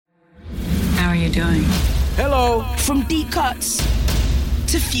doing? Hello. From deep cuts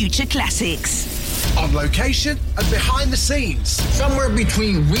to future classics. On location and behind the scenes. Somewhere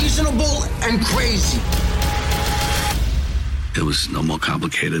between reasonable and crazy. It was no more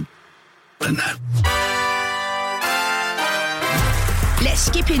complicated than that. Let's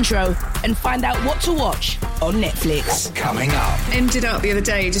skip intro and find out what to watch on Netflix. Coming up. Ended up the other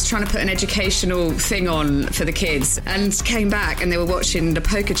day just trying to put an educational thing on for the kids and came back and they were watching the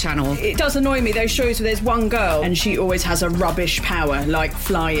Poker Channel. It does annoy me, those shows where there's one girl and she always has a rubbish power, like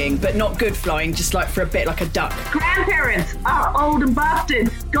flying, but not good flying, just like for a bit like a duck. Grandparents are old and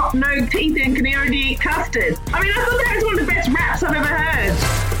busted, got no teeth and can already eat custard. I mean, I thought that was one of the best raps I've ever heard.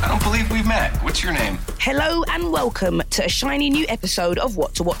 I don't believe we've met. What's your name? Hello and welcome to a shiny new episode of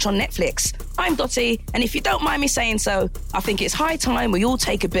What to Watch on Netflix. I'm Dottie, and if you don't mind me saying so, I think it's high time we all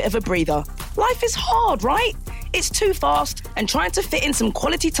take a bit of a breather. Life is hard, right? It's too fast, and trying to fit in some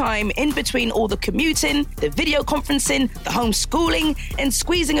quality time in between all the commuting, the video conferencing, the homeschooling, and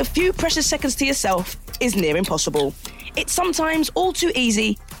squeezing a few precious seconds to yourself is near impossible. It's sometimes all too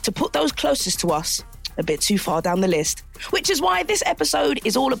easy to put those closest to us a bit too far down the list, which is why this episode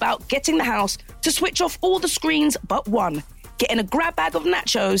is all about getting the house to switch off all the screens but one, getting a grab bag of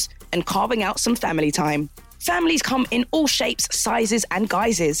nachos and carving out some family time. Families come in all shapes, sizes and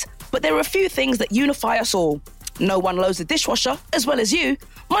guises, but there are a few things that unify us all. No one loads the dishwasher as well as you,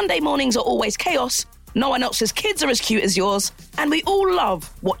 Monday mornings are always chaos, no one else's kids are as cute as yours, and we all love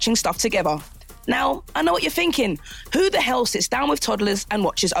watching stuff together. Now, I know what you're thinking, who the hell sits down with toddlers and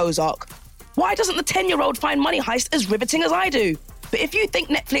watches Ozark? Why doesn't the 10-year-old find Money Heist as riveting as I do? But if you think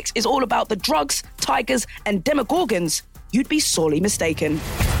Netflix is all about the drugs, tigers and demogorgons, you'd be sorely mistaken.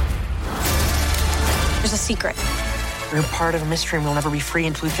 There's a secret. We're part of a mystery and we'll never be free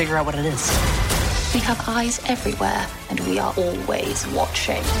until we figure out what it is. We have eyes everywhere and we are always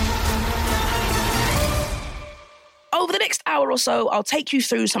watching. Over the next hour or so, I'll take you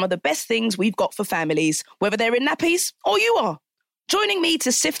through some of the best things we've got for families, whether they're in nappies or you are. Joining me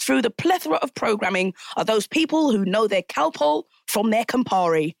to sift through the plethora of programming are those people who know their CalPol from their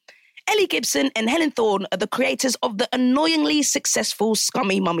Campari. Ellie Gibson and Helen Thorne are the creators of the annoyingly successful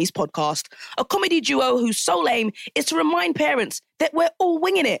Scummy Mummies podcast, a comedy duo whose sole aim is to remind parents that we're all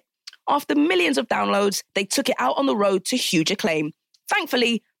winging it. After millions of downloads, they took it out on the road to huge acclaim.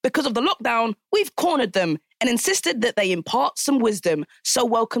 Thankfully, because of the lockdown, we've cornered them and insisted that they impart some wisdom. So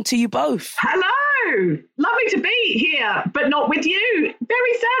welcome to you both. Hello! Lovely to be here, but not with you.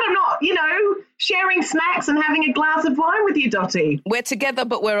 Very sad I'm not, sharing snacks and having a glass of wine with you, Dottie. We're together,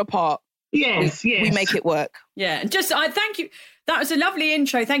 but we're apart. Yes. We make it work. Yeah, and I thank you. That was a lovely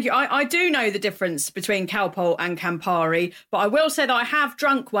intro. Thank you. I do know the difference between CalPol and Campari, but I will say that I have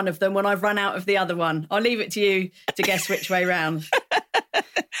drunk one of them when I've run out of the other one. I'll leave it to you to guess which way round.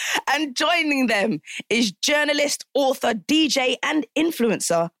 And joining them is journalist, author, DJ and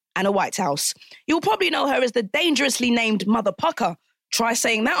influencer Anna Whitehouse. You'll probably know her as the dangerously named Mother Pucker. Try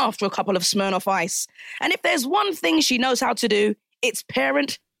saying that after a couple of Smirnoff Ice. And if there's one thing she knows how to do, it's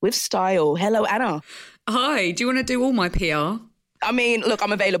parent with style. Hello, Anna. Hi, do you want to do all my PR? I mean, look,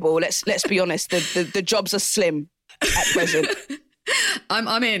 I'm available. Let's be honest. The jobs are slim at present.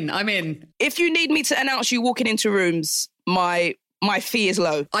 I'm in. If you need me to announce you walking into rooms, my fee is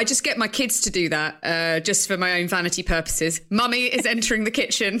low. I just get my kids to do that, just for my own vanity purposes. Mummy is entering the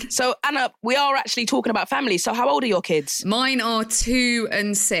kitchen. So, Anna, we are actually talking about family. So how old are your kids? Mine are 2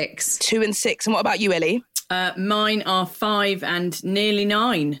 and 6. 2 and 6. And what about you, Ellie? Mine are 5 and nearly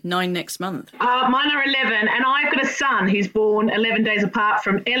 9. 9 next month. Mine are 11, and I've got a son who's born 11 days apart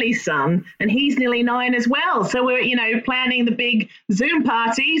from Ellie's son, and he's nearly 9 as well. So we're, planning the big Zoom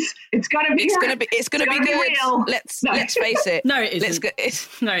parties. It's gonna be good. Real. Let's face it. No, it isn't.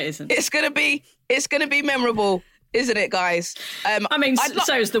 No, it isn't. It's gonna be memorable, isn't it, guys?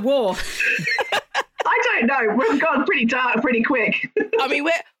 So is the war. I don't know. We've gone pretty dark pretty quick. I mean,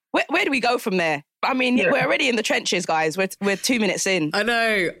 where do we go from there? I mean, We're already in the trenches, guys. We're 2 minutes in. I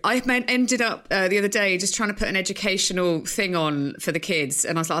know. I ended up the other day just trying to put an educational thing on for the kids.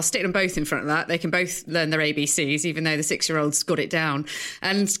 And I was like, I'll stick them both in front of that. They can both learn their ABCs, even though the 6-year-old's got it down.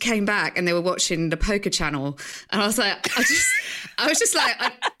 And came back and they were watching the Poker Channel. And I was like,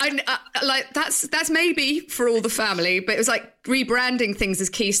 that's maybe for all the family. But it was like rebranding things as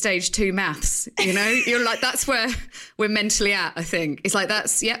Key Stage 2 maths. You're like, that's where we're mentally at, I think. It's like,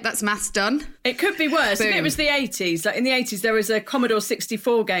 that's maths done. It could be worse. Boom. If it was the 80s, like in the 80s, there was a Commodore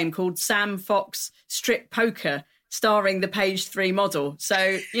 64 game called Sam Fox Strip Poker, starring the Page 3 model. So,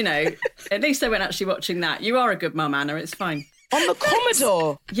 at least they weren't actually watching that. You are a good mum, Anna. It's fine. On the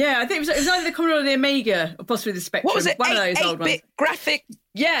Commodore? Yeah, I think it was either the Commodore or the Amiga, or possibly the Spectrum. What was it? One of those old ones. 8-bit graphic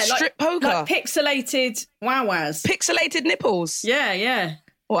strip like, poker? Like pixelated wow-wows. Pixelated nipples? Yeah.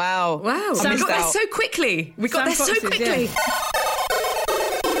 Wow. We got there so quickly.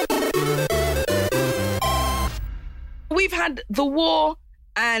 We've had the war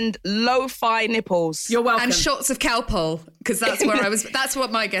and lo-fi nipples. You're welcome. And shots of Calpol, because that's where I was. That's what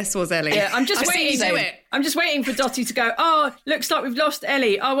my guess was, Ellie. Yeah, I'm just waiting for Dottie to go, oh, looks like we've lost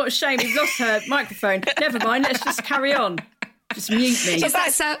Ellie. Oh, what a shame, we've lost her microphone. Never mind, let's just carry on. Just mute me. Is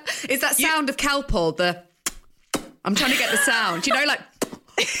that sound of Calpol, I'm trying to get the sound. You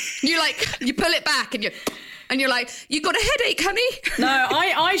know, you pull it back and you're like, you got a headache, honey? No,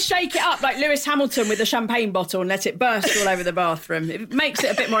 I shake it up like Lewis Hamilton with a champagne bottle and let it burst all over the bathroom. It makes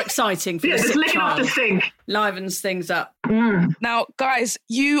it a bit more exciting for the sick lick it off the sink. Livens things up. Now, guys,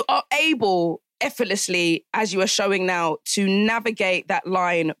 you are able effortlessly, as you are showing now, to navigate that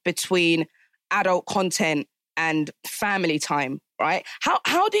line between adult content and family time, right?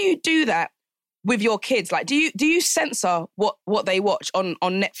 How do you do that with your kids? Like, do you censor what they watch on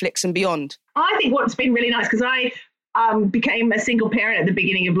Netflix and beyond? I think what's been really nice, because I became a single parent at the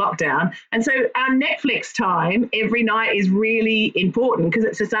beginning of lockdown. And so our Netflix time every night is really important, because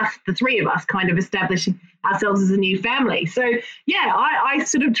it's just us, the three of us, kind of establishing ourselves as a new family. So, yeah, I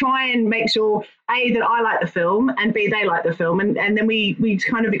sort of try and make sure, A, that I like the film, and B, they like the film. And then we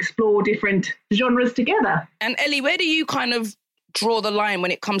kind of explore different genres together. And Ellie, where do you kind of draw the line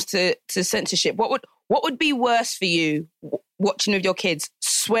when it comes to censorship? What would be worse for you watching with your kids,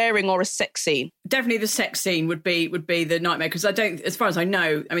 swearing or a sex scene? Definitely the sex scene would be the nightmare, because I don't, as far as I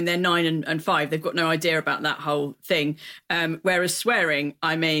know, I mean, they're 9 and 5, they've got no idea about that whole thing. Whereas swearing,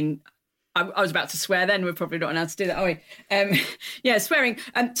 I mean, I was about to swear then, we're probably not allowed to do that, are we? Yeah, swearing.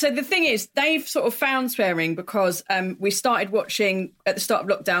 So the thing is, they've sort of found swearing because we started watching, at the start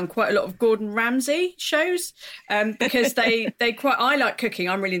of lockdown, quite a lot of Gordon Ramsay shows, because I like cooking,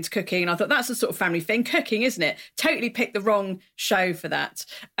 I'm really into cooking, and I thought that's a sort of family thing, cooking, isn't it? Totally picked the wrong show for that.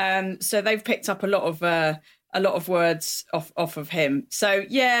 So they've picked up a lot of words off of him. So,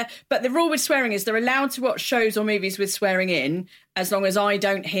 yeah, but the rule with swearing is they're allowed to watch shows or movies with swearing in, as long as I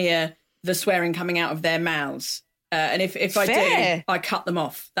don't hear the swearing coming out of their mouths. And if I do, I cut them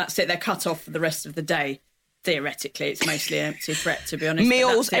off. That's it. They're cut off for the rest of the day. Theoretically, it's mostly an empty threat, to be honest.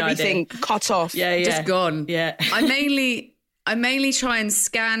 Meals, everything cut off. Yeah. Just gone. Yeah. I mainly try and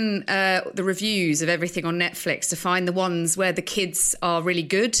scan the reviews of everything on Netflix to find the ones where the kids are really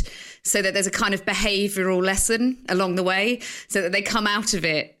good, so that there's a kind of behavioural lesson along the way, so that they come out of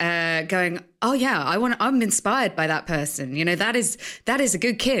it going, oh yeah, I'm inspired by that person. You know, that is a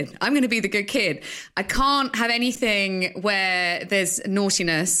good kid. I'm going to be the good kid. I can't have anything where there's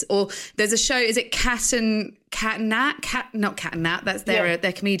naughtiness, or there's a show. Is it Cat and Nat? Not Cat and Nat. That's they're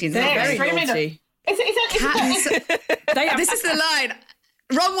comedians. They're very naughty. This is the line.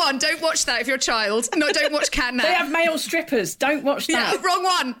 Wrong one. Don't watch that if you're a child. No, don't watch Cat and Nat. They have male strippers. Don't watch that. Yeah, wrong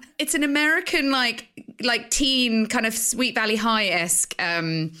one. It's an American like teen kind of Sweet Valley High-esque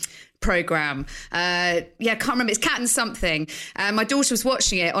program. I can't remember. It's Cat and something. My daughter was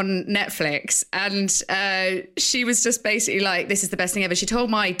watching it on Netflix, and she was just basically like, this is the best thing ever. She told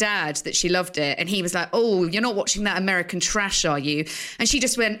my dad that she loved it, and he was like, oh, you're not watching that American trash, are you? And she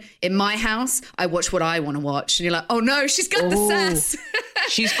just went, in my house, I watch what I want to watch. And you're like, oh no, she's got the sass.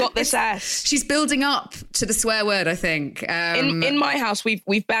 She's got the sass. She's building up to the swear word, I think. In my house,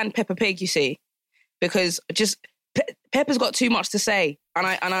 we've banned Peppa Pig, you see, because just Peppa's got too much to say,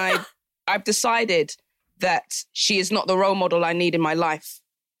 and I've decided that she is not the role model I need in my life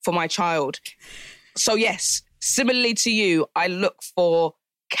for my child. So yes, similarly to you, I look for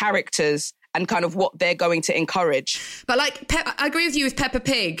characters and kind of what they're going to encourage. But I agree with you with Peppa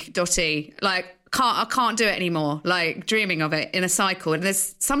Pig, Dottie. I can't do it anymore, like dreaming of it in a cycle. And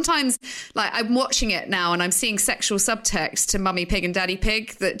there's sometimes, like, I'm watching it now and I'm seeing sexual subtext to Mummy Pig and Daddy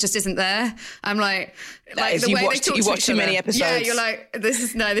Pig that just isn't there. I'm like the way they talk to each other. Too many episodes. Yeah, you're like, this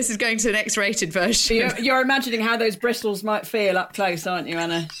is going to an X-rated version. You're imagining how those bristles might feel up close, aren't you,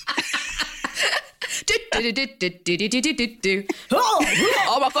 Anna? Oh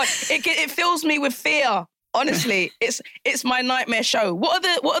my God, it fills me with fear. Honestly, it's my nightmare show. What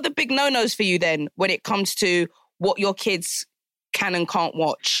are the big no-nos for you then when it comes to what your kids can and can't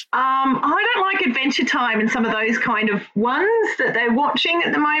watch? I don't like Adventure Time and some of those kind of ones that they're watching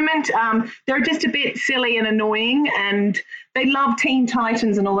at the moment. They're just a bit silly and annoying, and they love Teen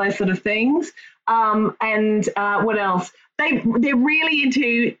Titans and all those sort of things. And what else? They're really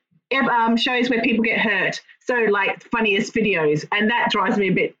into shows where people get hurt. So like funniest videos, and that drives me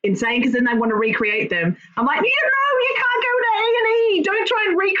a bit insane because then they want to recreate them. I'm like, you can't go to A&E. Don't try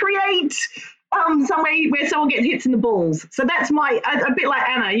and recreate somewhere where someone gets hits in the balls. So that's a bit like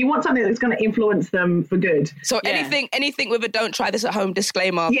Anna. You want something that's going to influence them for good. So anything with a "don't try this at home"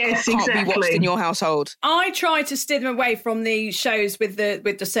 disclaimer yes, can't exactly. be watched in your household. I try to steer them away from the shows with the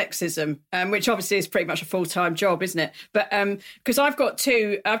sexism, which obviously is pretty much a full-time job, isn't it? But because I've got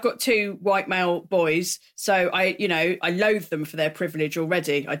two white male boys, so I loathe them for their privilege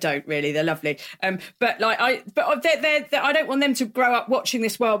already. I don't really; they're lovely. But I don't want them to grow up watching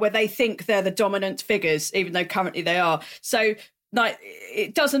this world where they think they're the dominant figures, even though currently they are. So like,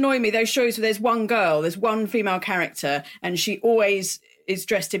 it does annoy me, those shows where there's one female character, and she always is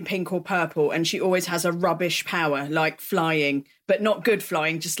dressed in pink or purple, and she always has a rubbish power, like flying, but not good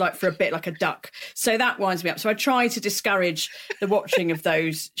flying, just like for a bit like a duck. So that winds me up. So I try to discourage the watching of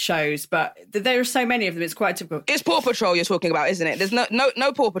those shows, but there are so many of them, it's quite difficult. It's Paw Patrol you're talking about, isn't it? There's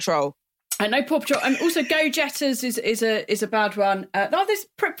no Paw Patrol. No Paw Patrol, and also Go Jetters is a bad one. There's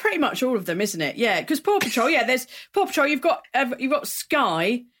pretty much all of them, isn't it? Yeah, because Paw Patrol. Yeah, there's Paw Patrol. You've got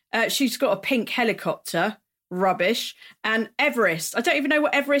Sky. She's got a pink helicopter. Rubbish. And Everest. I don't even know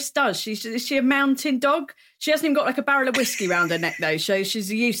what Everest does. Is she a mountain dog? She hasn't even got like a barrel of whiskey around her neck though. So she's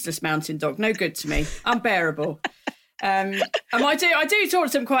a useless mountain dog. No good to me. Unbearable. And I do talk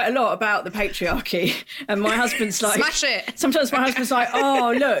to them quite a lot about the patriarchy, and my husband's like, smash it. Sometimes my husband's like,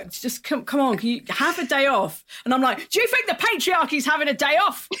 oh look, just come on, can you have a day off? And I'm like, do you think the patriarchy's having a day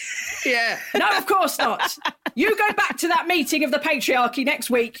off? Yeah. No, of course not. You go back to that meeting of the patriarchy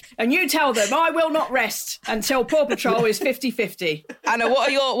next week, and you tell them I will not rest until Paw Patrol is 50-50. Anna,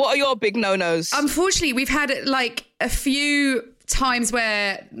 what are your big no-nos? Unfortunately, we've had like a few times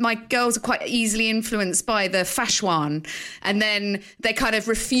where my girls are quite easily influenced by the fashion, and then they kind of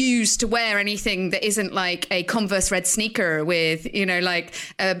refuse to wear anything that isn't like a Converse red sneaker with, like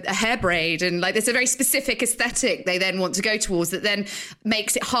a hair braid, and like there's a very specific aesthetic they then want to go towards that then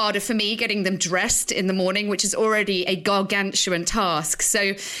makes it harder for me getting them dressed in the morning, which is already a gargantuan task.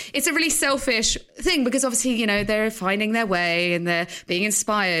 So it's a really selfish thing because obviously, they're finding their way and they're being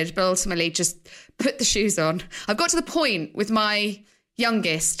inspired, but ultimately just put the shoes on. I've got to the point with my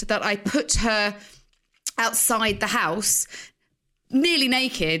youngest that I put her outside the house nearly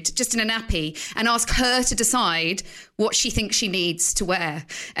naked, just in a nappy, and ask her to decide what she thinks she needs to wear.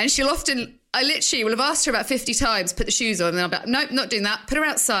 And I literally will have asked her about 50 times, put the shoes on, and I'll be like, nope, not doing that. Put her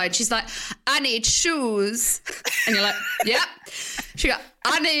outside. She's like, I need shoes. And you're like, yeah. She go,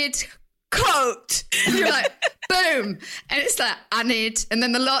 I need coat. And you're like, boom. And it's like, I need, and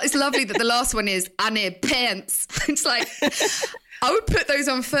then it's lovely that the last one is, I need pants. It's like, I would put those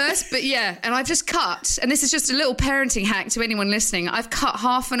on first, but yeah. And I've just cut, and this is just a little parenting hack to anyone listening. I've cut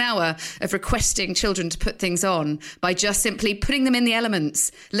half an hour of requesting children to put things on by just simply putting them in the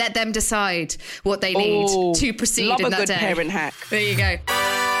elements. Let them decide what they need to proceed in that day. Love a good parent hack. There you go.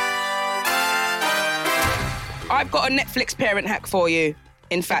 I've got a Netflix parent hack for you.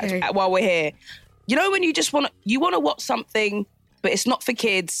 In fact, while we're here, when you just want to watch something, but it's not for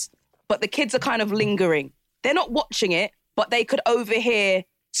kids, but the kids are kind of lingering. They're not watching it, but they could overhear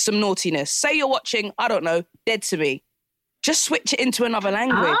some naughtiness. Say you're watching, I don't know, Dead to Me. Just switch it into another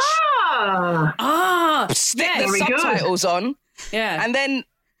language. Stick the subtitles on. Yeah. And then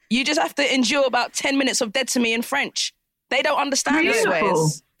you just have to endure about 10 minutes of Dead to Me in French. They don't understand the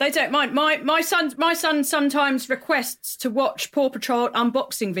swears. They don't mind. My son sometimes requests to watch Paw Patrol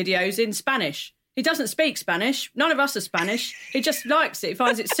unboxing videos in Spanish. He doesn't speak Spanish. None of us are Spanish. He just likes it. He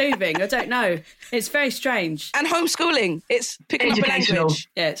finds it soothing. I don't know. It's very strange. And homeschooling. It's picking up a language.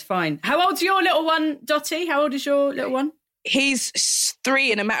 Yeah, it's fine. How old's your little one, Dottie? How old is your little one? He's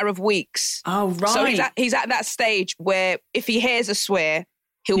 3 in a matter of weeks. Oh, right. So he's at that stage where if he hears a swear,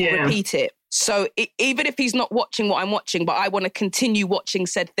 he'll repeat it. So even if he's not watching what I'm watching, but I want to continue watching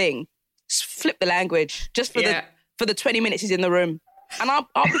said thing, flip the language just for the 20 minutes he's in the room. And I'll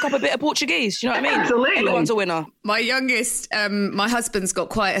pick up a bit of Portuguese. You know what I mean? Absolutely. Everyone's a winner. My youngest, my husband's got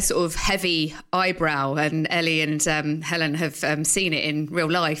quite a sort of heavy eyebrow, and Ellie and Helen have seen it in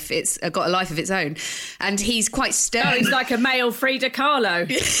real life. It's got a life of its own. And he's quite stern. Oh, he's like a male Frida Kahlo.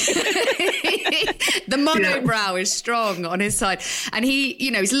 The monobrow is strong on his side. And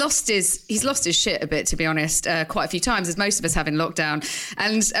he's lost his shit a bit, to be honest, quite a few times, as most of us have in lockdown.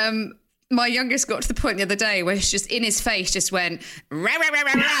 And my youngest got to the point the other day where it's just in his face just went, rah, rah, rah,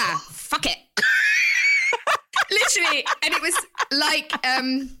 rah, rah, fuck it. Literally. And it was like,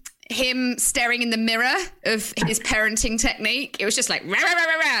 him staring in the mirror of his parenting technique. It was just like, rah, rah, rah,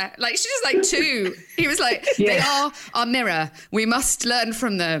 rah, rah. Like, she's just like 2. He was like, they are our mirror. We must learn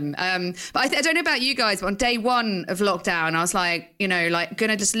from them. But I don't know about you guys, but on day 1 of lockdown, I was like, you know, like going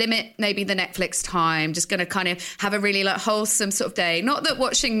to just limit maybe the Netflix time, just going to kind of have a really like wholesome sort of day. Not that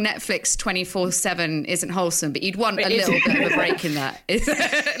watching Netflix 24/7 isn't wholesome, but you'd want a little bit of a break in that.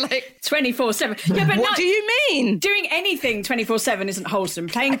 Like 24/7. Yeah, but what do you mean? Doing anything 24/7 isn't wholesome.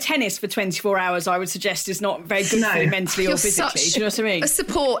 Playing tennis for 24 hours, I would suggest, is not very good for you mentally or physically. Do you know what I mean? A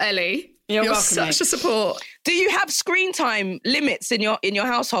support, Ellie. You're welcome, such mate. a support. Do you have screen time limits in your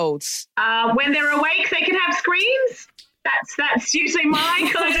households? When they're awake, they can have screens. That's usually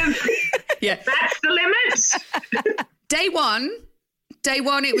my kind of. Yeah, that's the limit. Day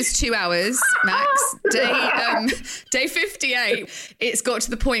one, it was 2 hours max. Day 58, it's got to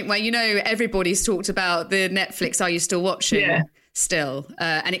the point where, you know, everybody's talked about the Netflix Are You Still Watching? Yeah. Still,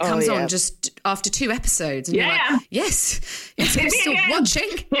 and it comes on just after 2 episodes, and you're like, yes, I'm still watching.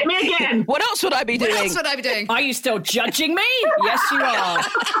 Hit me again. What else would I be doing? What else would I be doing? Are you still judging me? Yes, you are.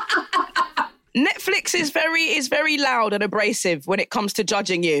 Netflix is very loud and abrasive when it comes to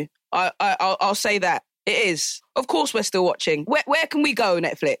judging you. I'll say that. It is. Of course we're still watching. Where can we go,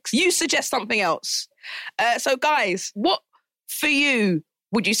 Netflix? You suggest something else. So guys, what for you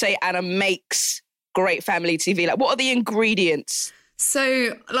would you say, Anna, makes great family TV? Like, what are the ingredients?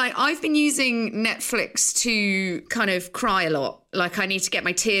 So, like, I've been using Netflix to kind of cry a lot. Like, I need to get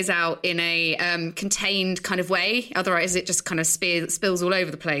my tears out in a contained kind of way. Otherwise, it just kind of spills all over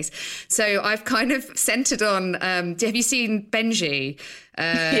the place. So I've kind of centered on, have you seen Benji,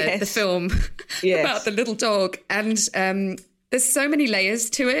 the film about the little dog? And there's so many layers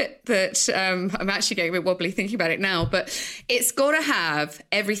to it that I'm actually getting a bit wobbly thinking about it now, but it's got to have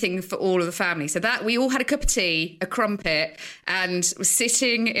everything for all of the family. So that we all had a cup of tea, a crumpet, and was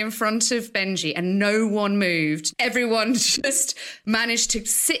sitting in front of Benji and no one moved. Everyone just managed to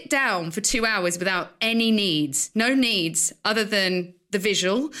sit down for 2 hours without any needs, no needs other than the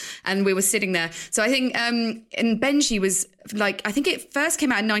visual, and we were sitting there. So I think, and Benji was like, I think it first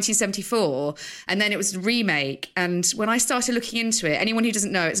came out in 1974, and then it was a remake. And when I started looking into it, anyone who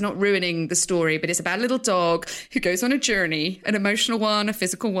doesn't know, it's not ruining the story, but it's about a little dog who goes on a journey, an emotional one, a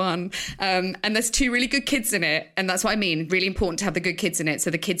physical one. And there's 2 really good kids in it. And that's what I mean. Really important to have the good kids in it. So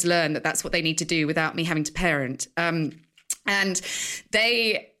the kids learn that that's what they need to do without me having to parent. And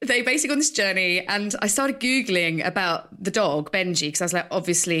they basically go on this journey, and I started Googling about the dog, Benji, because I was like,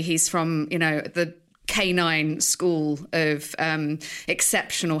 obviously he's from, you know, the canine school of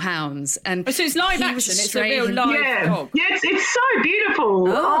exceptional hounds. And so it's live action, it's a real live dog. Yeah, it's so beautiful.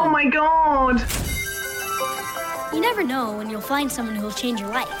 Oh my God. You never know when you'll find someone who'll change your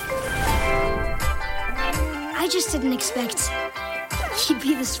life. I just didn't expect he'd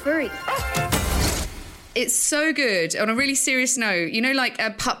be this furry. It's so good. On a really serious note, you know, like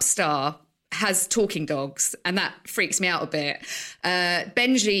a Pup Star has talking dogs, and that freaks me out a bit.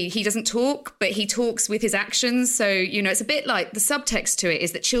 Benji, he doesn't talk, but he talks with his actions. So, you know, it's a bit like the subtext to it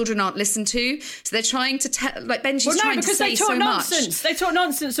is that children aren't listened to. So they're trying to tell, like Benji's trying to say so much. They talk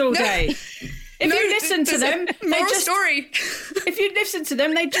nonsense all day. If you listen to them, if you listen to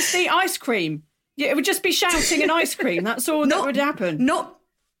them, they just eat ice cream. It would just be shouting and ice cream. That's all that would happen. Not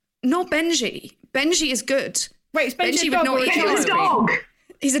Benji. Benji is good. Wait, is Benji would not eat ice cream.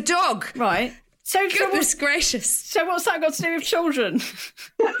 He's a dog. Right. So goodness gracious. So what's that got to do with children?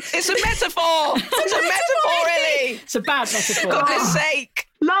 It's a metaphor. It's a metaphor, Ellie. It's a bad metaphor. For God's sake.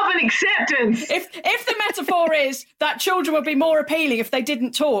 Love and acceptance. If the metaphor is that children would be more appealing if they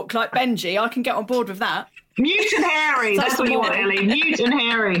didn't talk like Benji, I can get on board with that. Mute and hairy. That's what you want, Ellie. Mute and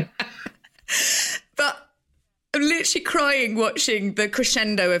hairy. But I'm literally crying watching the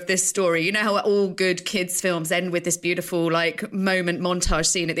crescendo of this story. You know how all good kids' films end with this beautiful, like, moment montage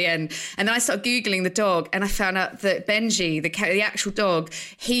scene at the end. And then I started Googling the dog, and I found out that Benji, the actual dog,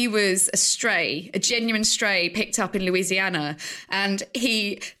 he was a stray, a genuine stray picked up in Louisiana. And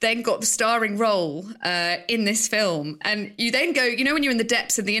he then got the starring role in this film. And you then go, you know, when you're in the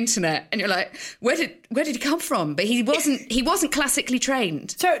depths of the internet and you're like, where did he come from? But he wasn't classically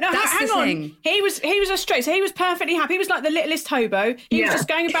trained. So no, that's hang the on. thing. He was a stray, so he was perfectly happy. He was like the littlest hobo. He was just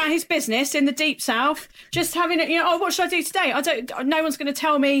going about his business in the deep south, just having it. You know, what should I do today? No one's going to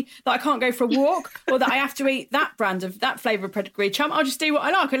tell me that I can't go for a walk or that I have to eat that flavour of pedigree chump. I'll just do what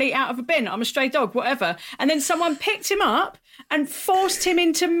I like. I'll eat out of a bin. I'm a stray dog, whatever. And then someone picked him up and forced him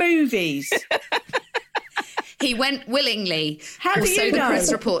into movies. He went willingly. How do you so know? The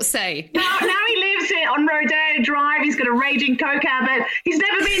press reports say. Now he lives on Rodeo Drive. He's got a raging coke habit. He's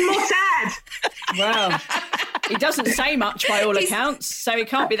never been more sad. Wow. He doesn't say much by all accounts, so he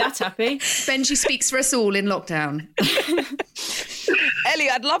can't be that happy. Benji speaks for us all in lockdown. Ellie,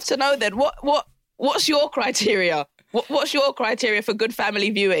 I'd love to know then, what's your criteria? What's your criteria for good family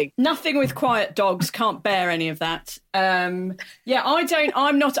viewing? Nothing with quiet dogs. Can't bear any of that. I'm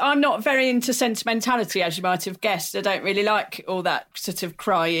not very into sentimentality, as you might have guessed. I don't really like all that sort of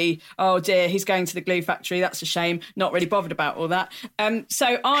cryy, oh dear, he's going to the glue factory, that's a shame. Not really bothered about all that.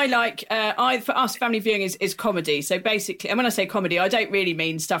 So I like, for us, family viewing is comedy. So basically, and when I say comedy, I don't really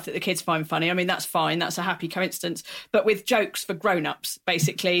mean stuff that the kids find funny. I mean, that's fine. That's a happy coincidence. But with jokes for grown-ups,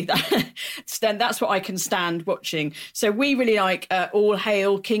 basically, then that's what I can stand watching. So we really like All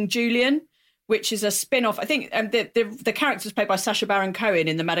Hail King Julian, which is a spin-off. I think the character's played by Sacha Baron Cohen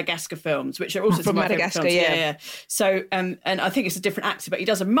in the Madagascar films, which are also from Madagascar, yeah. So, and I think it's a different actor, but he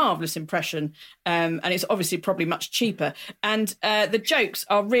does a marvellous impression, and it's obviously probably much cheaper. And the jokes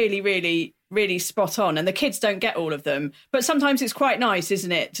are really, really, really spot on, and the kids don't get all of them. But sometimes it's quite nice,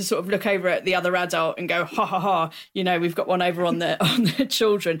 isn't it, to sort of look over at the other adult and go, ha, ha, ha, we've got one over on the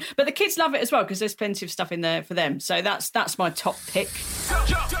children. But the kids love it as well, because there's plenty of stuff in there for them. So that's my top pick.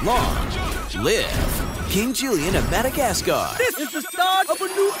 Long live King Julian of Madagascar. This is the start of a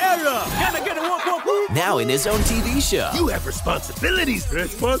new era. Can I get a whoop? Now in his own TV show. You have responsibilities.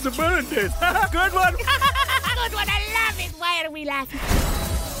 Responsibilities. Good one. Good one. I love it. Why are we laughing?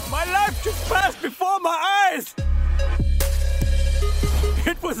 My life just passed before my eyes.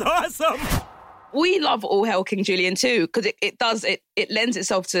 It was awesome. We love All Hail King Julian too, because it lends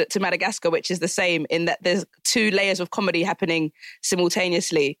itself to Madagascar, which is the same in that there's two layers of comedy happening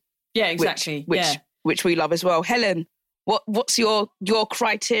simultaneously. Yeah, exactly. Which we love as well. Helen, what's your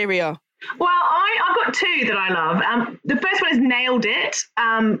criteria? Well, I've got two that I love. The first one is Nailed It,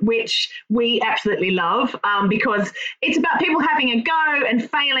 which we absolutely love because it's about people having a go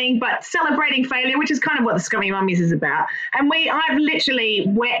and failing, but celebrating failure, which is kind of what the Scummy Mummies is about. And I've literally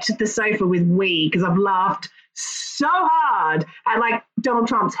wet the sofa with we because I've laughed so hard at like Donald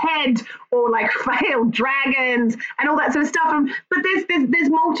Trump's head or like failed dragons and all that sort of stuff. But there's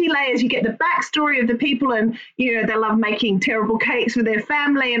multi-layers. You get the backstory of the people and, they love making terrible cakes for their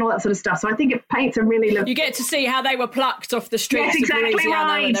family and all that sort of stuff. So I think it paints a really... You get to see how they were plucked off the streets of Louisiana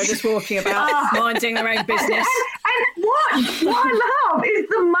right. and they're just walking about minding their own business. And what I love is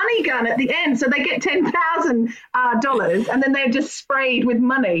the money gun at the end. So they get $10,000 and then they're just sprayed with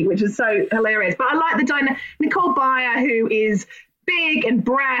money, which is so hilarious. But I like the Nicole Byer, who is big and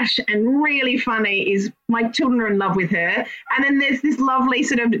brash and really funny, my children are in love with her. And then there's this lovely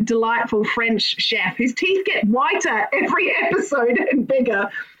sort of delightful French chef whose teeth get whiter every episode and bigger.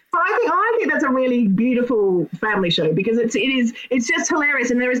 So I think that's a really beautiful family show because it's just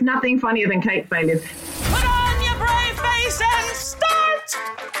hilarious and there is nothing funnier than cake failures. Put on your brave face and start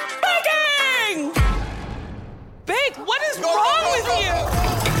baking! Bake, what is wrong with you?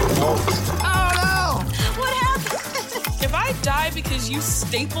 What happened? If I die because you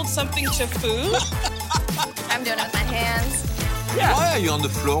stapled something to food? I'm doing it with my hands. Yeah. Why are you on the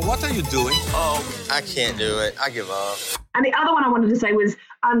floor? What are you doing? Oh, I can't do it. I give up. And the other one I wanted to say was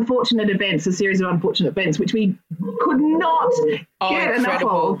Unfortunate Events, a series of unfortunate events, which we could not get enough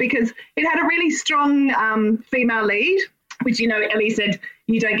of because it had a really strong female lead, which, Ellie said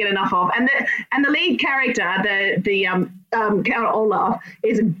you don't get enough of. And the lead character, the Count Olaf,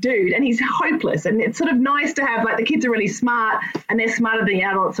 is a dude and he's hopeless. And it's sort of nice to have, like, the kids are really smart and they're smarter than the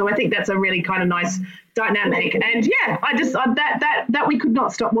adults. So I think that's a really kind of nice dynamic. And yeah, that we could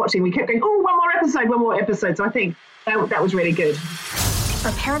not stop watching. We kept going, one more episode. So I think that was really good.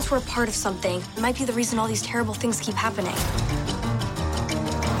 Our parents were a part of something. It might be the reason all these terrible things keep happening.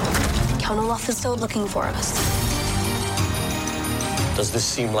 Count Olaf is still looking for us. Does this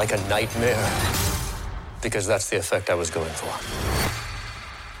seem like a nightmare? Because that's the effect I was going for.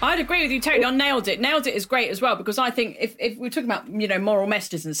 I'd agree with you totally on Nailed It. Nailed It is great as well because I think if we're talking about, moral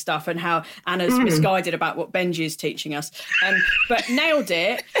messages and stuff and how Anna's misguided about what Benji is teaching us, but Nailed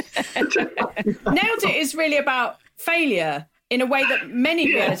It is really about failure in a way that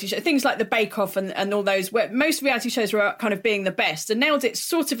many reality shows, things like the Bake Off and all those, where most reality shows were kind of being the best. And Nailed It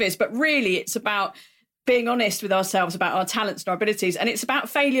sort of is, but really it's about being honest with ourselves about our talents and our abilities. And it's about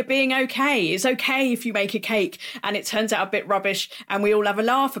failure being okay. It's okay if you make a cake and it turns out a bit rubbish and we all have a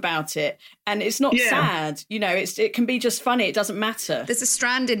laugh about it. And it's not sad. It can be just funny. It doesn't matter. There's a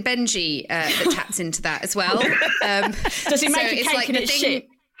strand in Benji that taps into that as well. Does he make a cake and it's shit?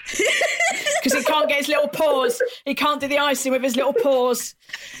 because he can't get his little paws. He can't do the icing with his little paws.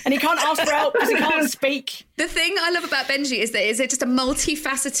 And he can't ask for help because he can't speak. The thing I love about Benji is that it's just a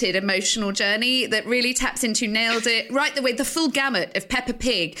multifaceted emotional journey that really taps into Nailed It, right the way, the full gamut of Peppa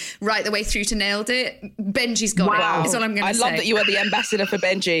Pig, right the way through to Nailed It. Benji's got it, is all I'm going to say. I love that you are the ambassador for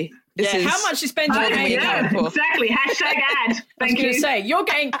Benji. How much is Benji paying? Exactly. Hashtag ad. Thank you. I was going to say,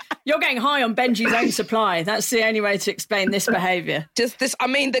 you're getting high on Benji's own supply. That's the only way to explain this behaviour. Just this, I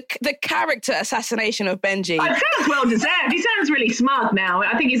mean, the character assassination of Benji. It sounds well deserved. He sounds really smug now.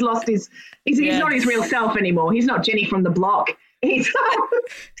 I think he's lost his. He's not his real self anymore. He's not Jenny from the block. He's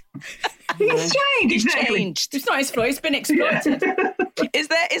changed. He's changed. It's not his fault. He's been exploited. Is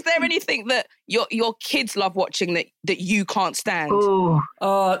there anything that your kids love watching that you can't stand?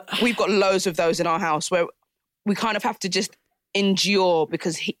 We've got loads of those in our house where we kind of have to just endure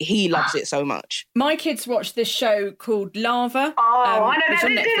because he loves it so much. My kids watch this show called Lava. I know that.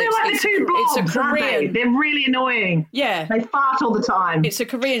 They're like the two blobs. It's a Korean. They're really annoying. Yeah. They fart all the time. It's a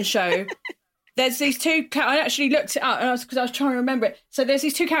Korean show. There's these two. I actually looked it up because I was trying to remember it. So there's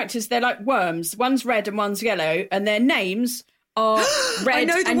these two characters. They're like worms. One's red and one's yellow, and their names are red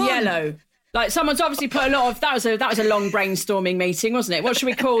and yellow. Like someone's obviously put a lot of that was a long brainstorming meeting, wasn't it? What should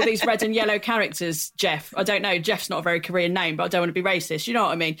we call these red and yellow characters, Jeff? I don't know. Jeff's not a very Korean name, but I don't want to be racist. You know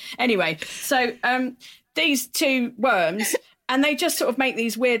what I mean? Anyway, so these two worms. And they just sort of make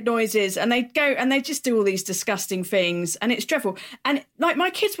these weird noises and they go and they just do all these disgusting things and it's dreadful. And like my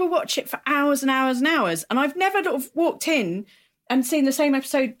kids will watch it for hours and hours and hours. And I've never sort of walked in and seen the same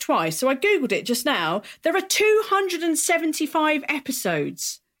episode twice. So I Googled it just now. There are 275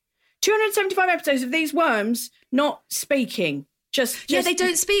 episodes. 275 episodes of these worms not speaking. Just they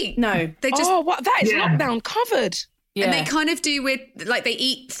don't speak. No. They just... that is lockdown covered. Yeah. And they kind of do with, like, they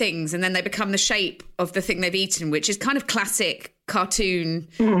eat things and then they become the shape of the thing they've eaten, which is kind of classic cartoon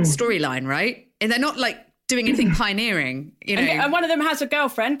storyline, right? And they're not, like, doing anything pioneering, you know. And one of them has a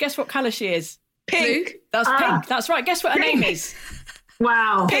girlfriend. Guess what colour she is? Pink. Blue? That's pink. That's right. Guess what her name is?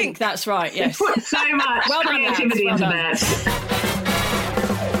 Wow. Pink, that's right, yes. You put so much creativity into that.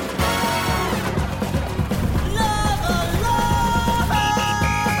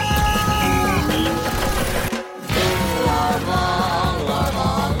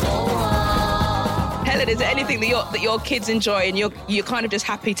 Is there anything that your kids enjoy and you're kind of just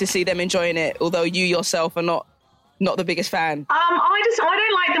happy to see them enjoying it, although you yourself are not the biggest fan? I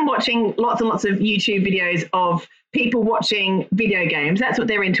don't like them watching lots and lots of YouTube videos of people watching video games. That's what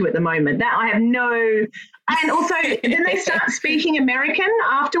they're into at the moment. That I have no... And also, then they start speaking American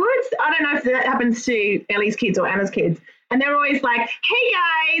afterwards. I don't know if that happens to Ellie's kids or Anna's kids. And they're always like,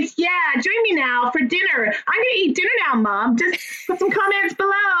 hey, guys, join me now for dinner. I'm going to eat dinner now, Mom. Just put some comments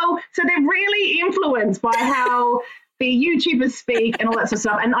below. So they're really influenced by how the YouTubers speak and all that sort of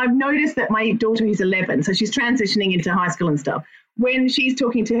stuff. And I've noticed that my daughter, who's 11, so she's transitioning into high school and stuff, when she's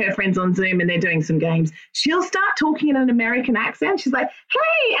talking to her friends on Zoom and they're doing some games, she'll start talking in an American accent. She's like,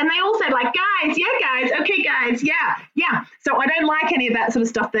 hey, and they all say like, guys, okay, guys, yeah. So I don't like any of that sort of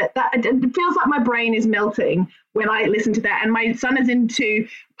stuff. That it feels like my brain is melting when I listen to that. And my son is into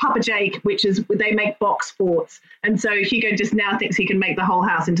Papa Jake, which is they make box forts. And so Hugo just now thinks he can make the whole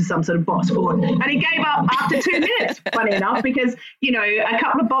house into some sort of box fort. And he gave up after 2 minutes, funny enough, because, you know, a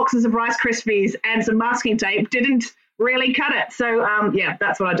couple of boxes of Rice Krispies and some masking tape didn't really cut it. So,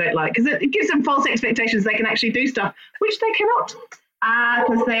 that's what I don't like, because it gives them false expectations they can actually do stuff, which they cannot,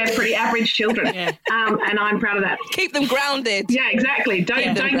 because they're pretty average children. And I'm proud of that. Keep them grounded. Yeah, exactly.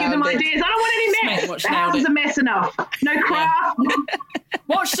 Don't give them ideas. I don't want any mess. The house is a mess enough. No craft.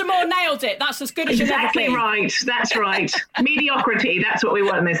 Watch some more Nailed It. That's as good as you'll ever be. Exactly right. That's right. Mediocrity. That's what we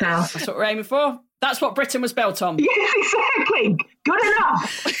want in this house. That's what we're aiming for. That's what Britain was built on. Yes, exactly. Good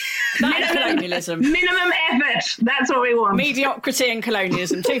enough. That's colonialism. Minimum effort. That's what we want. Mediocrity and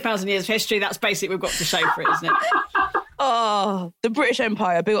colonialism. 2,000 years of history. That's basically what we've got to show for it, isn't it? Oh, the British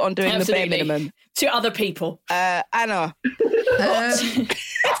Empire built on doing the bare minimum. To other people. Anna.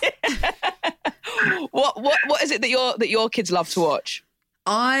 What is it that your kids love to watch?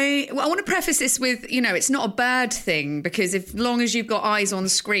 I want to preface this with, you know, it's not a bad thing, because as long as you've got eyes on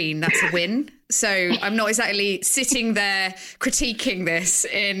screen, that's a win. So I'm not exactly sitting there critiquing this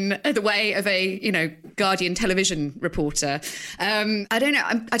in the way of a, you know, Guardian television reporter. I don't know.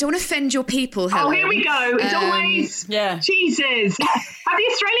 I don't want to offend your people, Helen. Oh, here we go. It's always, Jesus. Have the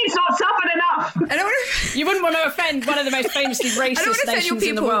Australians not suffered enough? You wouldn't want to offend one of the most famously racist nations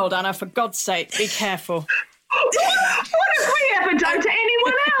in the world, Anna, for God's sake. Be careful. What have we ever done to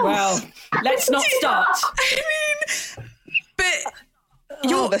anyone else? Well, let's not start. I mean, but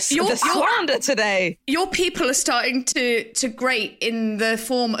The slander today. Your people are starting to grate in the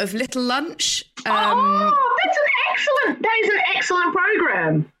form of Little Lunch. That is an excellent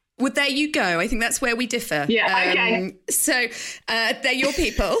program. Well, there you go. I think that's where we differ. Yeah, okay. So they're your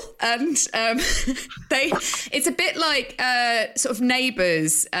people, and it's a bit like sort of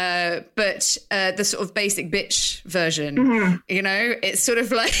Neighbours, but the sort of basic bitch version. Mm-hmm. You know, it's sort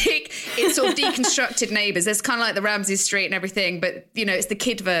of like it's sort of deconstructed Neighbours. There's kind of like the Ramsay Street and everything, but you know, it's the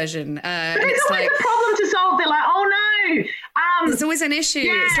kid version. But there's always a problem to solve. They're like, oh no, there's always an issue.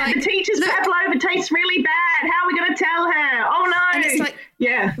 Yeah, it's like, the teacher's pavlova tastes really bad. How are we going to tell her? Oh no. And it's like,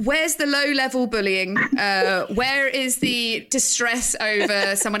 yeah. Where's the low-level bullying? Where is the distress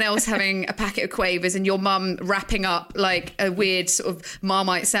over someone else having a packet of Quavers and your mum wrapping up like a weird sort of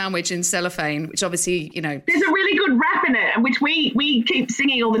Marmite sandwich in cellophane, which obviously, you know... There's a really good rap in it, which we keep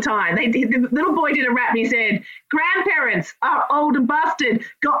singing all the time. The little boy did a rap and he said, grandparents are old and busted,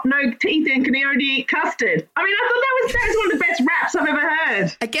 got no teeth and can only eat custard. I mean, I thought that was one of the best raps I've ever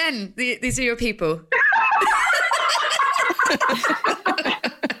heard. Again, these are your people.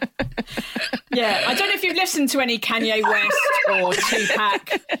 Yeah, I don't know if you've listened to any Kanye West or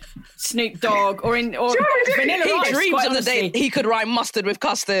Tupac, Snoop Dogg, or Vanilla Ice. He dreams of the day he could rhyme mustard with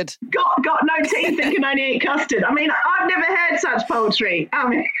custard. Got no teeth and can only eat custard. I mean, I've never heard such poetry. I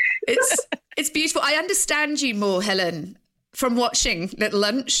mean, it's beautiful. I understand you more, Helen, from watching Little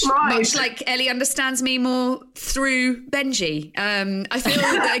Lunch, right. Much like Ellie understands me more through Benji. I feel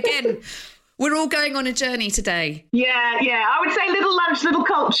that, again, we're all going on a journey today. Yeah. I would say Little Lunch, Little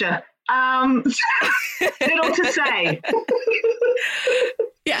Culture. Little to say.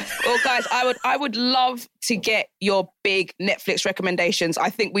 Yeah. Well, guys, I would love to get your big Netflix recommendations. I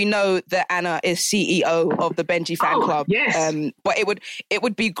think we know that Anna is CEO of the Benji Fan Club. Yes. But it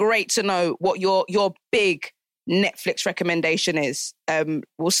would be great to know what your big Netflix recommendation is.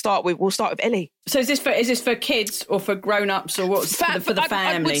 We'll start with Ellie. So is this for kids or for grown-ups or what's for the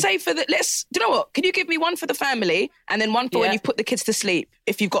family? I would say do you know what? Can you give me one for the family and then one for when you put the kids to sleep,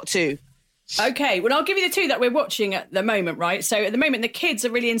 if you've got two? Okay, well, I'll give you the two that we're watching at the moment, right? So at the moment, the kids are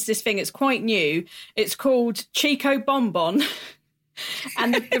really into this thing. It's quite new. It's called Chico Bonbon.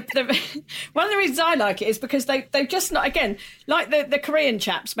 And one of the reasons I like it is because they've just not, again, like the Korean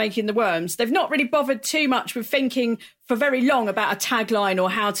chaps making the worms, they've not really bothered too much with thinking for very long about a tagline or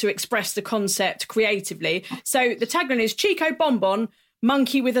how to express the concept creatively. So the tagline is Chico Bonbon,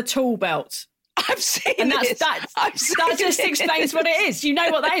 monkey with a tool belt. I've seen and this. That just explains what it is. You know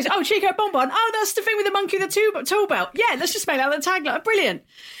what that is. Oh, Chico Bonbon. Oh, that's the thing with the monkey with the tool belt. Yeah, let's just make out the tagline. Brilliant.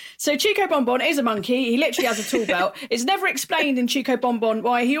 So Chico Bonbon is a monkey. He literally has a tool belt. It's never explained in Chico Bonbon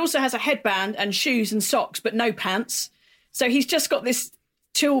why he also has a headband and shoes and socks, but no pants. So he's just got this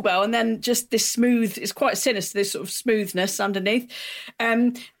tool belt and then just this smooth, it's quite sinister, this sort of smoothness underneath.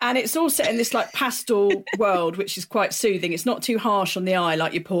 And it's all set in this like pastel world, which is quite soothing. It's not too harsh on the eye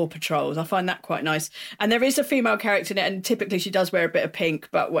like your Paw Patrols. I find that quite nice. And there is a female character in it, and typically she does wear a bit of pink,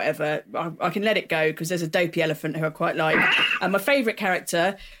 but whatever. I can let it go because there's a dopey elephant who I quite like. And my favourite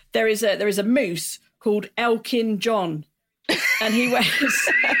character, there is a moose called Elkin John. And he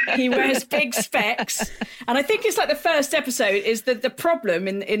wears big specs. And I think it's like the first episode is that the problem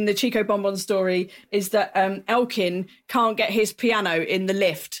in the Chico Bonbon story is that Elkin can't get his piano in the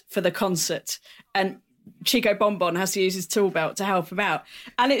lift for the concert. And Chico Bonbon has to use his tool belt to help him out.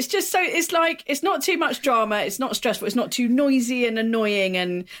 And it's just so, it's like, it's not too much drama, it's not stressful, it's not too noisy and annoying,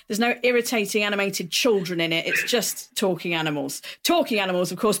 and there's no irritating animated children in it. It's just talking animals. Talking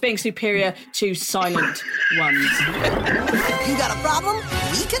animals, of course, being superior to silent ones. You got a problem?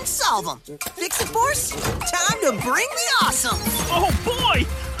 We can solve them. Fix it, Force? Time to bring the awesome. Oh boy,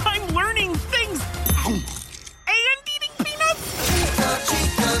 I'm learning things. And eating peanuts.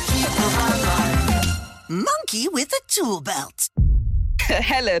 Monkey with a tool belt.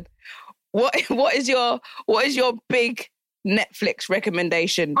 Helen, what is your big Netflix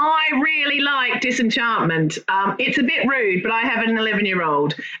recommendation? I really like Disenchantment. It's a bit rude, but I have an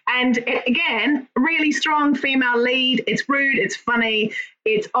 11-year-old. And again, really strong female lead. It's rude, it's funny,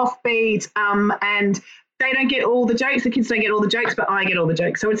 it's offbeat, and they don't get all the jokes. The kids don't get all the jokes, but I get all the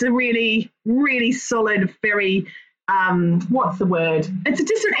jokes. So it's a really, really solid, very... what's the word? It's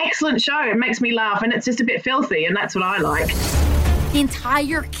just an excellent show. It makes me laugh, and it's just a bit filthy, and that's what I like. The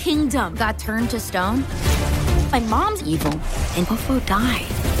entire kingdom got turned to stone. My mom's evil, and Bofo died.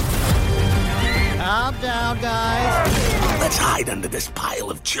 Calm down, guys. Let's hide under this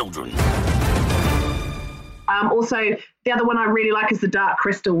pile of children. Also, the other one I really like is The Dark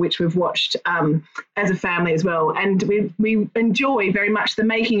Crystal, which we've watched as a family as well. And we enjoy very much the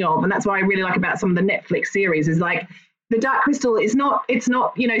making of, and that's what I really like about some of the Netflix series is like the Dark Crystal is not, it's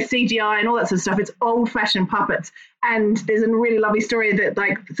not, you know, CGI and all that sort of stuff. It's old-fashioned puppets. And there's a really lovely story that,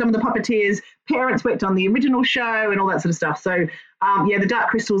 like, some of the puppeteers' parents worked on the original show and all that sort of stuff. So, the Dark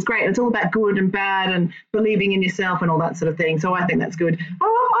Crystal is great. It's all about good and bad and believing in yourself and all that sort of thing. So I think that's good.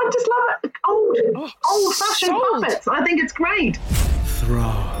 I just love it. Old-fashioned puppets. I think it's great.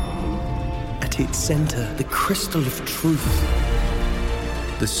 Thra. At its centre, the crystal of truth.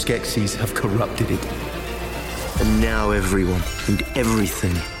 The Skeksis have corrupted it. And now everyone and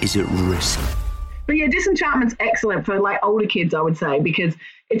everything is at risk. But yeah, Disenchantment's excellent for like older kids, I would say, because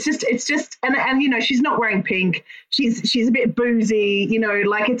it's just, and you know, she's not wearing pink. She's a bit boozy, you know,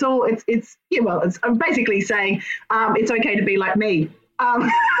 like I'm basically saying it's okay to be like me.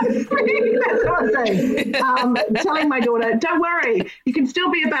 That's what I'm saying. Telling my daughter, don't worry, you can still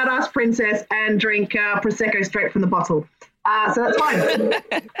be a badass princess and drink Prosecco straight from the bottle. So that's fine.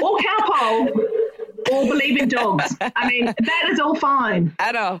 Or cowpole, or believe in dogs. I mean, that is all fine.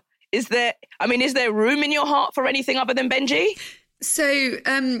 Anna, is there room in your heart for anything other than Benji? So,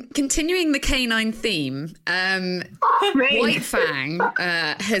 continuing the canine theme, White Fang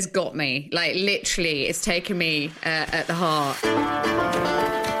has got me. Like, literally, it's taken me at the heart.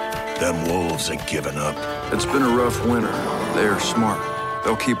 Them wolves ain't giving up. It's been a rough winter. They're smart.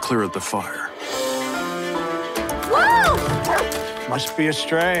 They'll keep clear of the fire. Must be a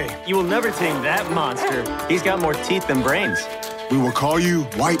stray. You will never tame that monster. He's got more teeth than brains. We will call you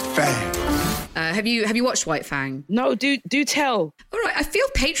White Fang. Have you watched White Fang? No, do tell. All right, I feel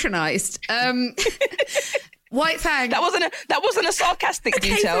patronised. White Fang. That wasn't a sarcastic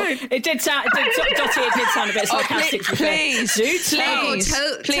detail. Fine. It did sound. Dottie, it did sound a bit sarcastic. Please, please,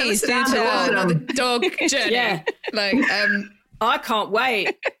 do tell another dog journey. Yeah, like I can't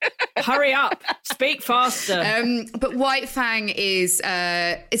wait. Hurry up. Speak faster. But White Fang is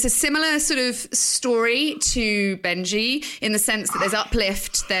it's a similar sort of story to Benji in the sense that there's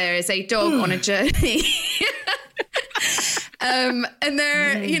uplift. There is a dog on a journey. And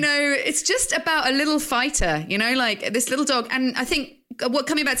there, you know, it's just about a little fighter, you know, like this little dog. And I think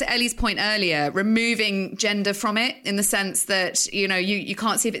coming back to Ellie's point earlier, removing gender from it in the sense that, you know, you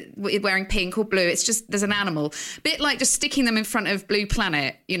can't see if it's wearing pink or blue. It's just there's an animal. Bit like just sticking them in front of Blue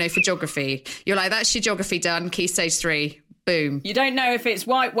Planet, you know, for geography. You're like, that's your geography done. Key stage 3. Boom. You don't know if it's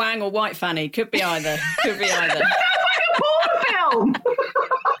White Wang or White Fanny. Could be either. Could be either. Like a porn film.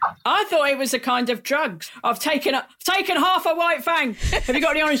 I thought it was a kind of drug. I've taken half a White Fang. Have you got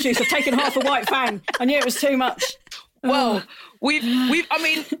any orange juice? I've taken half a White Fang. I knew it was too much. Well, we've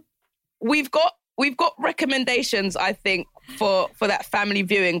got recommendations, I think, for that family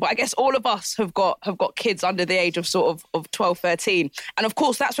viewing. But I guess all of us have got kids under the age of sort of 12, 13. And of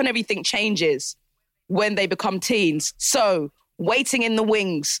course, that's when everything changes, when they become teens. So waiting in the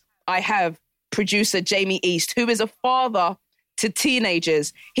wings, I have producer Jamie East, who is a father to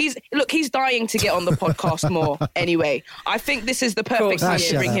teenagers. He's dying to get on the podcast more anyway. I think this is the perfect time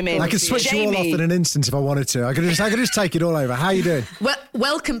to bring him in. I could switch you all off in an instant if I wanted to. I could just take it all over. How you doing? Well,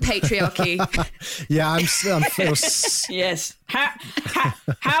 welcome, patriarchy. Yeah, I'm yes.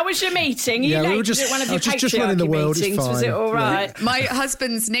 How was your meeting? Yeah, we were just one of your just running the world. Meetings. It's fine. Was it all right? Yeah. My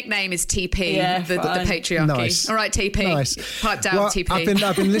husband's nickname is TP, the patriarchy. Nice. All right, TP. Nice. Pipe down, TP.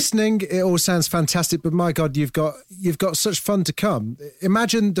 I've been listening. It all sounds fantastic, but my God, you've got such fun to come.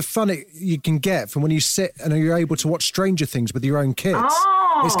 Imagine the fun you can get from when you sit and you're able to watch Stranger Things with your own kids.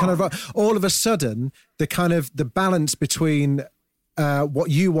 Oh. It's kind of all of a sudden the balance between what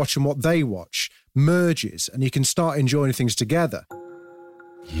you watch and what they watch merges, and you can start enjoying things together.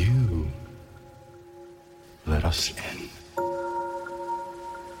 You let us in.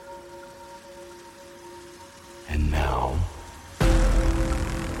 And now,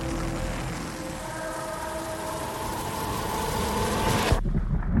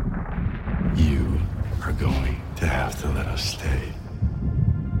 you are going to have to let us stay.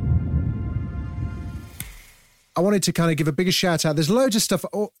 I wanted to kind of give a bigger shout out. There's loads of stuff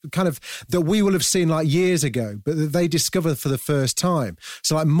kind of that we will have seen like years ago, but that they discover for the first time.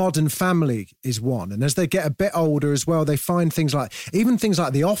 So like Modern Family is one. And as they get a bit older as well, they find things like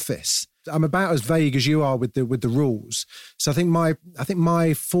The Office. I'm about as vague as you are with the rules. So I think my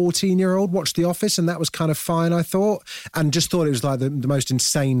 14-year-old watched The Office, and that was kind of fine, I thought, and just thought it was like the most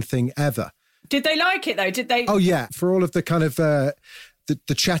insane thing ever. Did they like it though? Did they? Oh yeah, for all of the kind of the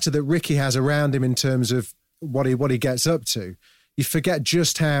chatter that Ricky has around him in terms of what he gets up to, you forget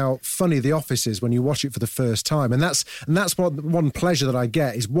just how funny The Office is when you watch it for the first time. And that's what one pleasure that I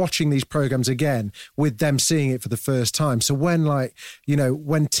get is watching these programs again with them seeing it for the first time. So when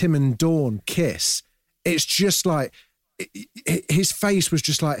when Tim and Dawn kiss, it's just like his face was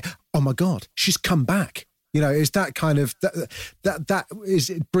just like, oh my God, she's come back. You know, it's that kind of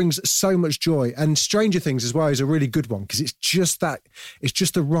it brings so much joy. And Stranger Things as well is a really good one because it's just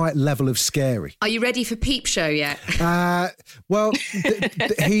the right level of scary. Are you ready for Peep Show yet? Well,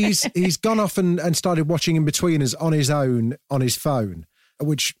 he's gone off and started watching In-Betweeners on his own on his phone,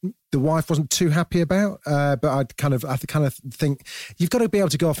 which the wife wasn't too happy about. But I kind of think you've got to be able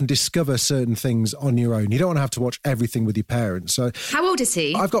to go off and discover certain things on your own. You don't want to have to watch everything with your parents. So how old is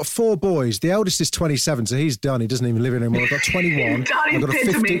he? I've got 4 boys. The eldest is 27, so he's done. He doesn't even live anymore. I've got 21. I've got a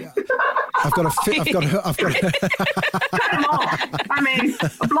 50. I've got Cut him off. I mean,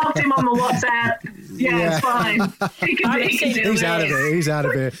 I blocked him on the WhatsApp. Yeah. It's fine. He's out of it. He's out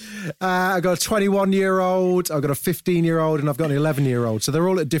of it. I've got a 21-year-old, I've got a 15-year-old, and I've got an 11-year-old. So they're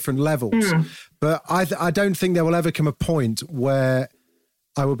all at different levels. But I don't think there will ever come a point where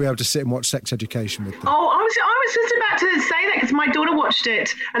I will be able to sit and watch Sex Education with them. Oh, I was just about to say that because my daughter watched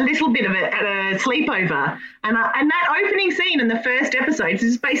it, a little bit of it, at a sleepover. And that opening scene in the first episode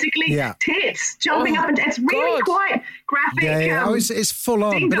is basically tits jumping up and it's really quite graphic. Yeah. It's full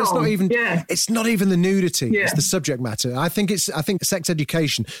on, but it's not even. Yeah. It's not even the nudity. Yeah. It's the subject matter. I think Sex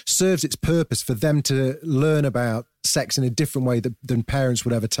Education serves its purpose for them to learn about sex in a different way than parents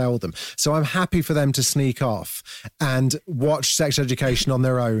would ever tell them. So I'm happy for them to sneak off and watch Sex Education on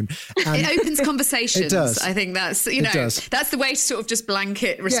their own. And it opens conversations. It does. I think that's that's the way to sort of just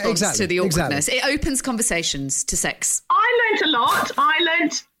blanket response to the awkwardness. It opens conversations to sex. I learnt a lot. I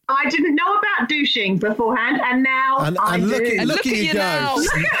didn't know about douching beforehand, and now I do. Look at you go.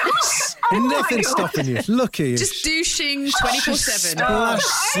 Nothing's stopping you. Look at you. Just douching 24/7.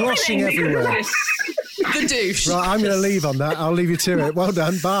 Sloshing everywhere. The douche. Right, I'm going to leave on that. I'll leave you to it. Well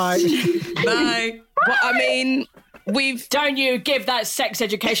done. Bye. Bye. Well, I mean, don't you give that Sex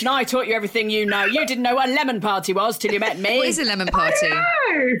Education. I taught you everything you know. You didn't know what a lemon party was till you met me. What is a lemon party?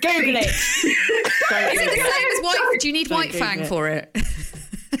 Google it. Is it the same as White? Do you need White Fang for it?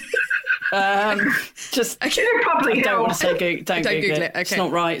 Just I don't want to say don't Google it. Okay. It's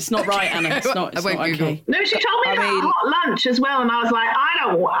not right. It's not right, Anna. It's not. It's I won't not Google. okay. No, she told me about hot lunch as well, and I was like,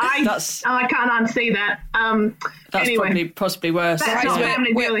 I can't unsee that. That's anyway, possibly worse. That's not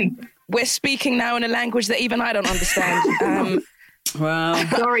family dealing. We're speaking now in a language that even I don't understand. Wow.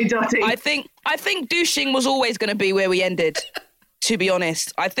 Sorry, Dottie. I think douching was always going to be where we ended. To be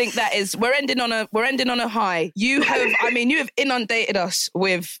honest, I think that is we're ending on a high. You have inundated us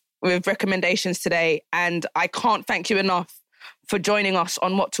with recommendations today, and I can't thank you enough for joining us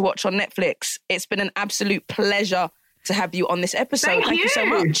on What to Watch on Netflix. It's been an absolute pleasure to have you on this episode. Thank you so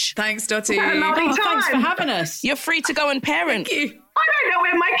much. Thanks, Dottie. Thanks for having us. You're free to go and parent. Thank you. I don't know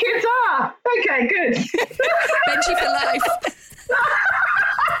where my kids are. Okay, good. Benji for life.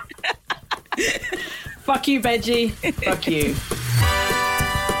 Fuck you, Benji. Fuck you.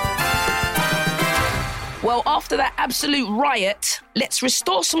 Well, after that absolute riot, let's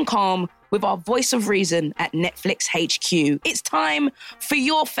restore some calm with our voice of reason at Netflix HQ. It's time for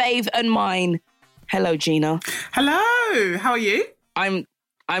your fave and mine. Hello, Gina. Hello. How are you? I'm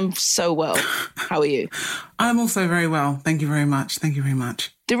so well. How are you? I'm also very well. Thank you very much. Thank you very much.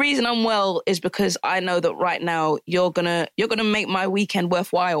 The reason I'm well is because I know that right now you're gonna make my weekend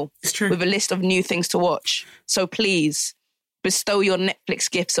worthwhile. It's true. With a list of new things to watch. So please bestow your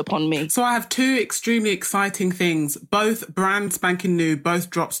Netflix gifts upon me. So I have 2 extremely exciting things, both brand spanking new, both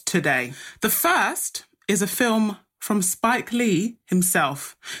dropped today. The first is a film from Spike Lee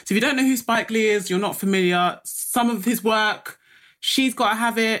himself. So if you don't know who Spike Lee is, you're not familiar, some of his work, She's Gotta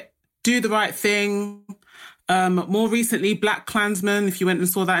Have It, Do the Right Thing, more recently, Black Klansman, if you went and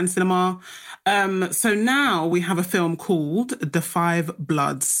saw that in cinema. So now we have a film called The Five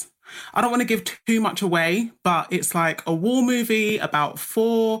Bloods. I don't want to give too much away, but it's like a war movie about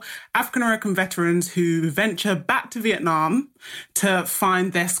 4 African-American veterans who venture back to Vietnam to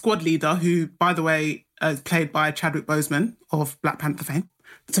find their squad leader, who, by the way, is played by Chadwick Boseman of Black Panther fame,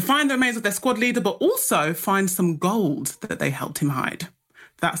 to find the remains of their squad leader, but also find some gold that they helped him hide.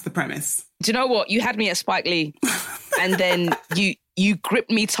 That's the premise. Do you know what? You had me at Spike Lee, and then you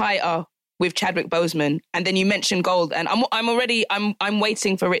gripped me tighter with Chadwick Boseman, and then you mentioned gold, and I'm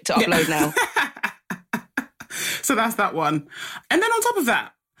waiting for it to upload now. So that's that one. And then on top of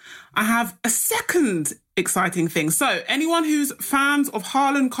that, I have a second exciting thing. So anyone who's fans of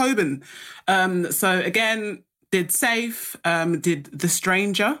Harlan Coben, so again, did Safe, did The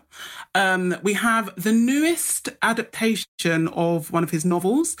Stranger. We have the newest adaptation of one of his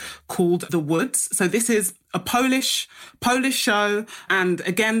novels called The Woods. So this is a Polish show. And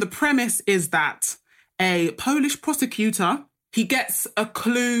again, the premise is that a Polish prosecutor he gets a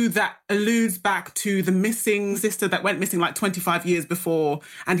clue that alludes back to the missing sister that went missing like 25 years before.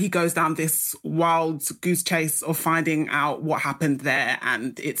 And he goes down this wild goose chase of finding out what happened there.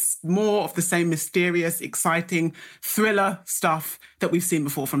 And it's more of the same mysterious, exciting thriller stuff that we've seen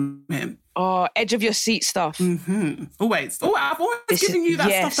before from him. Oh, edge of your seat stuff. Mm-hmm. Always. Oh, I've always given you that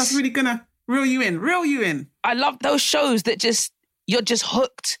stuff that's really going to reel you in. I love those shows that you're just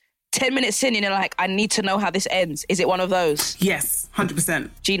hooked. 10 minutes in and you're like, I need to know how this ends. Is it one of those? Yes, 100%.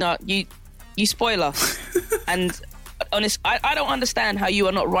 Gina, you spoil us. And honest, I don't understand how you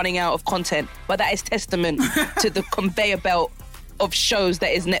are not running out of content, but that is testament to the conveyor belt of shows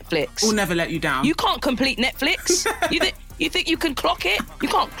that is Netflix. We'll never let you down. You can't complete Netflix. You think you can clock it? You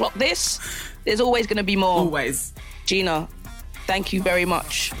can't clock this. There's always going to be more. Always. Gina, thank you very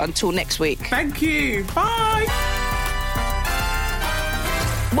much. Until next week. Thank you. Bye.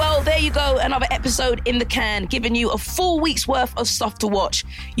 Well, there you go, another episode in the can, giving you a full week's worth of stuff to watch.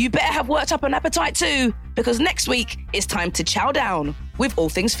 You better have worked up an appetite too, because next week it's time to chow down with all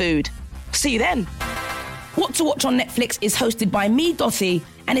things food. See you then. What to Watch on Netflix is hosted by me, Dottie,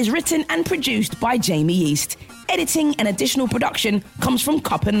 and is written and produced by Jamie East. Editing and additional production comes from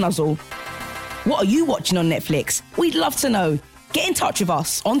Cup and Nuzzle. What are you watching on Netflix? We'd love to know. Get in touch with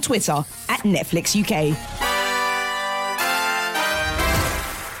us on Twitter @NetflixUK.